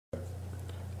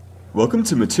Welcome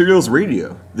to Materials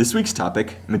Radio. This week's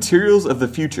topic, Materials of the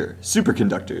Future,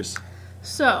 Superconductors.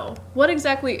 So, what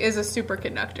exactly is a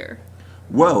superconductor?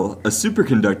 Well, a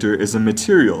superconductor is a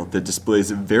material that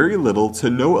displays very little to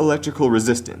no electrical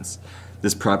resistance.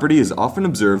 This property is often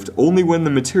observed only when the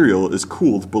material is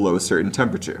cooled below a certain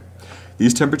temperature.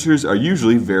 These temperatures are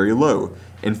usually very low.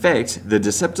 In fact, the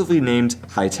deceptively named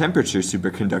high-temperature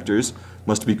superconductors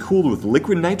must be cooled with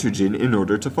liquid nitrogen in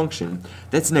order to function.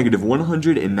 That's negative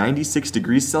 196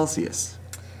 degrees Celsius.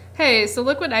 Hey, so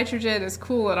liquid nitrogen is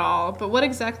cool and all, but what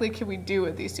exactly can we do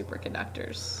with these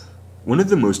superconductors? One of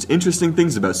the most interesting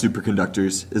things about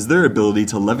superconductors is their ability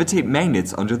to levitate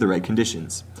magnets under the right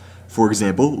conditions. For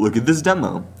example, look at this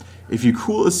demo. If you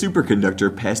cool a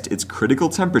superconductor past its critical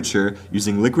temperature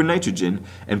using liquid nitrogen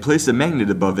and place a magnet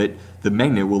above it, the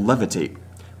magnet will levitate.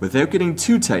 Without getting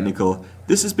too technical,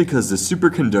 this is because the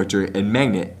superconductor and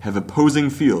magnet have opposing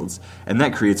fields, and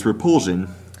that creates repulsion.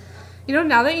 You know,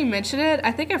 now that you mention it,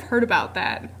 I think I've heard about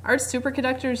that. Aren't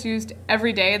superconductors used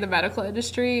every day in the medical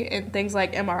industry in things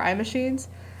like MRI machines?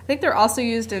 I think they're also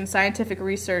used in scientific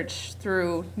research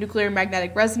through nuclear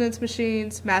magnetic resonance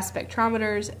machines, mass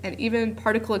spectrometers, and even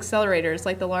particle accelerators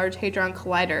like the Large Hadron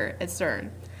Collider at CERN.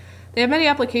 They have many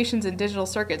applications in digital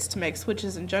circuits to make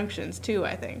switches and junctions too,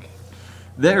 I think.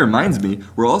 That reminds me,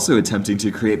 we're also attempting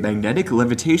to create magnetic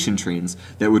levitation trains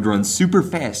that would run super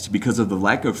fast because of the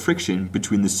lack of friction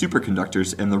between the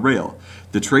superconductors and the rail.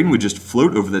 The train would just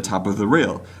float over the top of the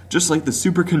rail, just like the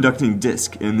superconducting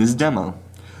disk in this demo.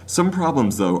 Some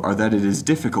problems, though, are that it is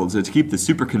difficult to keep the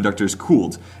superconductors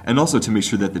cooled, and also to make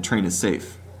sure that the train is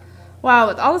safe. Wow,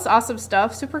 with all this awesome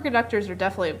stuff, superconductors are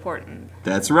definitely important.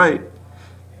 That's right.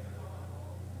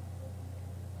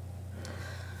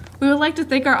 We would like to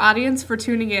thank our audience for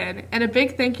tuning in, and a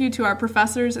big thank you to our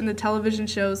professors in the television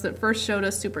shows that first showed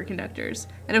us superconductors.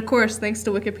 And of course, thanks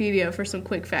to Wikipedia for some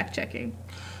quick fact-checking.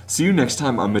 See you next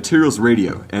time on Materials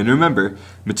Radio. And remember,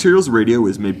 Materials Radio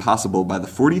is made possible by the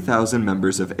 40,000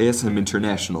 members of ASM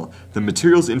International, the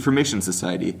Materials Information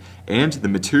Society, and the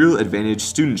Material Advantage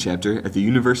Student Chapter at the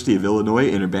University of Illinois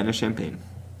in Urbana-Champaign.